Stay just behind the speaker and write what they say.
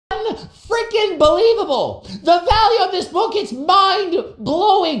unfreaking believable. The value of this book, it's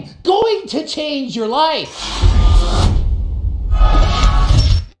mind-blowing, going to change your life.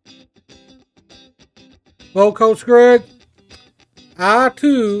 Well, Coach Greg, I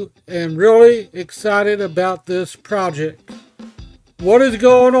too am really excited about this project. What is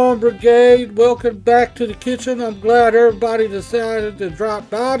going on, Brigade? Welcome back to the kitchen. I'm glad everybody decided to drop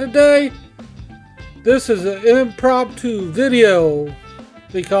by today. This is an impromptu video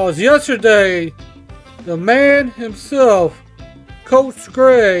because yesterday the man himself, Coach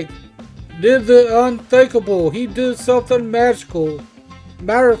Greg, did the unthinkable. He did something magical.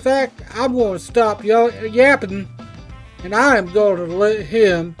 Matter of fact, I'm going to stop yapping and I am going to let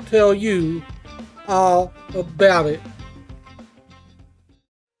him tell you all about it.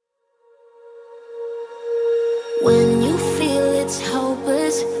 When you feel it's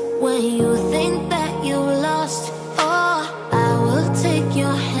hopeless, when you think that you lost, oh, I will take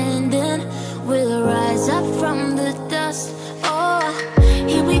your hand and we'll rise up from the dust. Oh,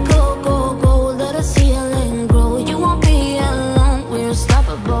 here we go, go, go, let us heal and grow. You won't be alone, we're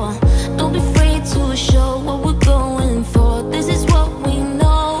unstoppable. Don't be afraid to show what we're going for. This is what we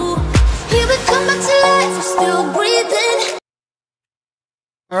know. Here we come back to life, we're still breathing.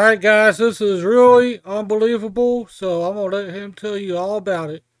 Alright guys, this is really unbelievable, so I'm going to let him tell you all about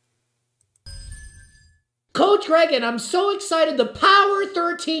it. Coach Greg, and I'm so excited. The Power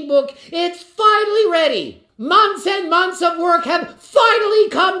 13 book, it's finally ready. Months and months of work have finally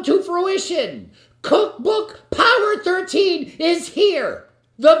come to fruition. Cookbook Power 13 is here.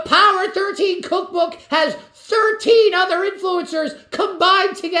 The Power 13 cookbook has 13 other influencers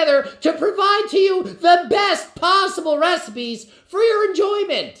combined together to provide to you the best possible recipes for your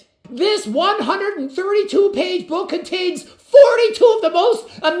enjoyment. This 132-page book contains 42 of the most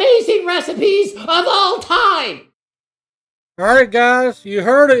amazing recipes of all time. Alright guys, you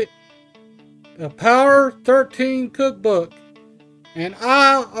heard it. The Power 13 cookbook. And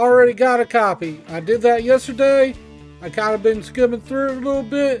I already got a copy. I did that yesterday. I kind of been skimming through it a little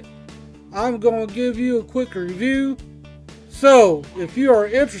bit. I'm going to give you a quick review. So, if you are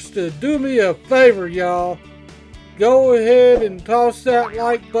interested, do me a favor, y'all. Go ahead and toss that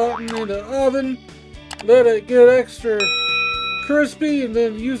like button in the oven. Let it get extra crispy and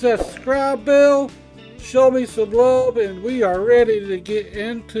then use that subscribe bell. Show me some love and we are ready to get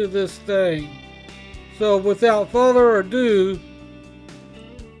into this thing. So, without further ado,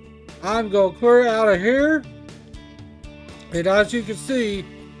 I'm going to clear out of here. And as you can see,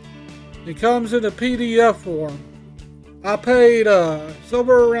 it comes in a PDF form. I paid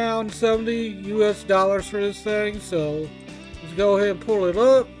somewhere around $70 US for this thing, so let's go ahead and pull it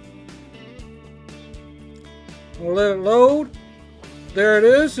up. We'll let it load. There it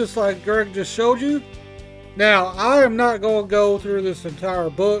is, just like Greg just showed you. Now, I am not going to go through this entire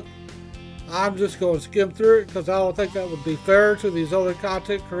book. I'm just going to skim through it because I don't think that would be fair to these other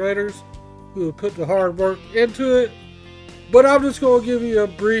content creators who have put the hard work into it. But I'm just going to give you a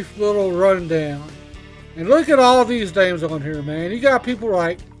brief little rundown. And look at all these names on here, man. You got people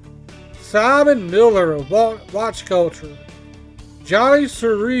like Simon Miller of Watch Culture, Johnny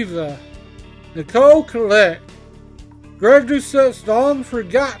Cereva, Nicole Collette, Greg Doucette's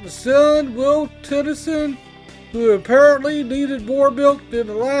long-forgotten son, Will Tennyson, who apparently needed more milk than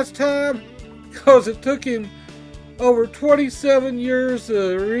the last time because it took him over 27 years to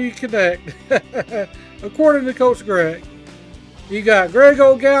reconnect, according to Coach Greg. You got Greg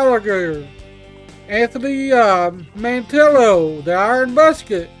O'Gallagher, Anthony Mantello, the Iron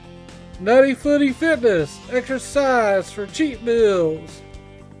Musket, Nutty Footy Fitness, Exercise for Cheat Meals.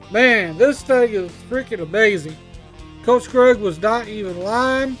 Man, this thing is freaking amazing. Coach Greg was not even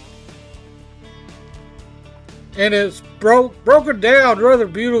lying. And it's broken down rather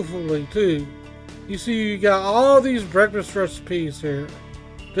beautifully too. You see, you got all these breakfast recipes here.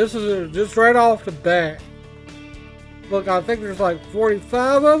 This is just right off the bat. Look, I think there's like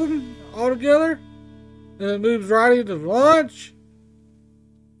 45 of them altogether. And it moves right into lunch.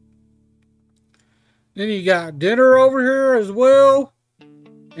 Then you got dinner over here as well.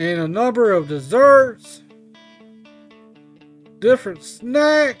 And a number of desserts. Different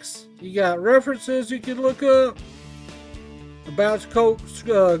snacks. You got references you can look up. About Coach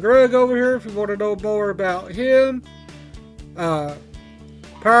Greg over here if you want to know more about him.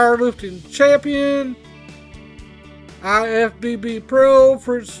 Powerlifting champion. IFBB Pro,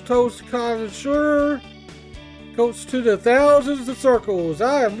 French Toast Connoisseur, Coach to the thousands of circles.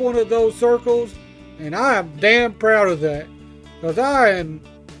 I am one of those circles, and I am damn proud of that. Because I am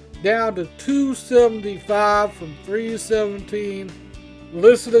down to 275 from 317,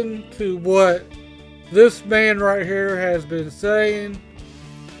 listening to what this man right here has been saying.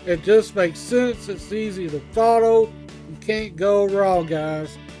 It just makes sense. It's easy to follow. You can't go wrong,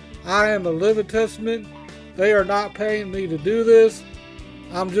 guys. I am a living testament. They are not paying me to do this.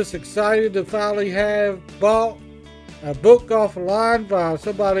 I'm just excited to finally have bought a book off the line by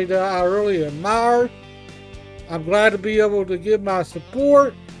somebody that I really admire. I'm glad to be able to give my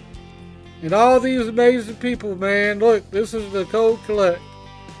support. And all these amazing people, man. Look, this is Nicole Collect.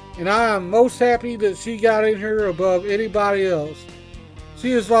 And I am most happy that she got in here above anybody else.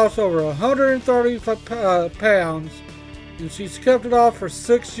 She has lost over 130 pounds. And she's kept it off for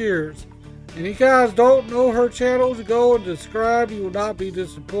 6 years. And you guys don't know her channel to go and subscribe. You will not be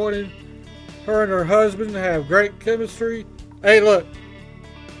disappointed. Her and her husband have great chemistry. Hey, look.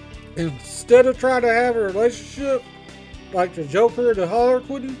 Instead of trying to have a relationship like the Joker and the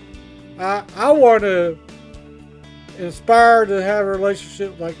Harlequin, I want to inspire to have a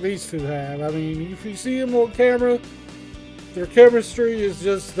relationship like these two have. I mean, if you see them on camera, their chemistry is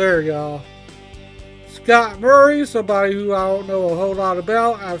just there, y'all. Scott Murray, somebody who I don't know a whole lot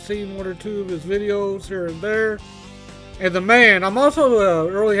about. I've seen 1 or 2 of his videos here and there. And the man, I'm also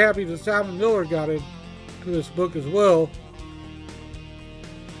really happy that Simon Miller got into this book as well.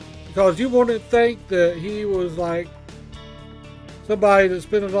 Because you wouldn't think that he was like somebody that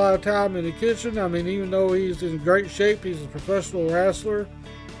spent a lot of time in the kitchen. I mean, even though he's in great shape, he's a professional wrestler.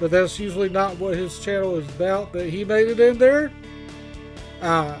 But that's usually not what his channel is about. But he made it in there.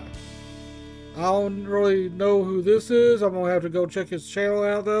 I don't really know who this is. I'm going to have to go check his channel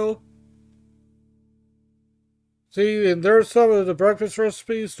out, though. See, and there's some of the breakfast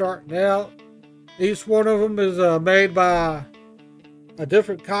recipes starting out. Each one of them is made by a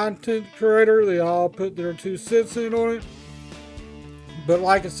different content creator. They all put their 2 cents in on it. But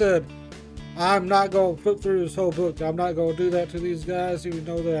like I said, I'm not going to flip through this whole book. I'm not going to do that to these guys, even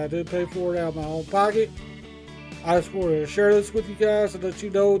though that I did pay for it out of my own pocket. I just wanted to share this with you guys and let you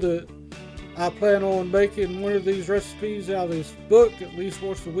know that I plan on making one of these recipes out of this book at least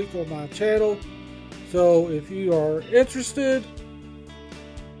once a week on my channel. So if you are interested,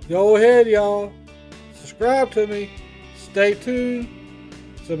 go ahead, y'all. Subscribe to me. Stay tuned.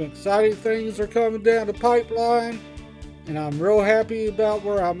 Some exciting things are coming down the pipeline. And I'm real happy about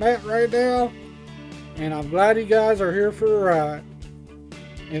where I'm at right now. And I'm glad you guys are here for the ride.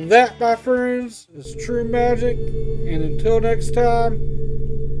 And that, my friends, is true magic. And until next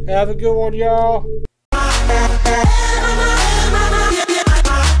time, have a good one, y'all.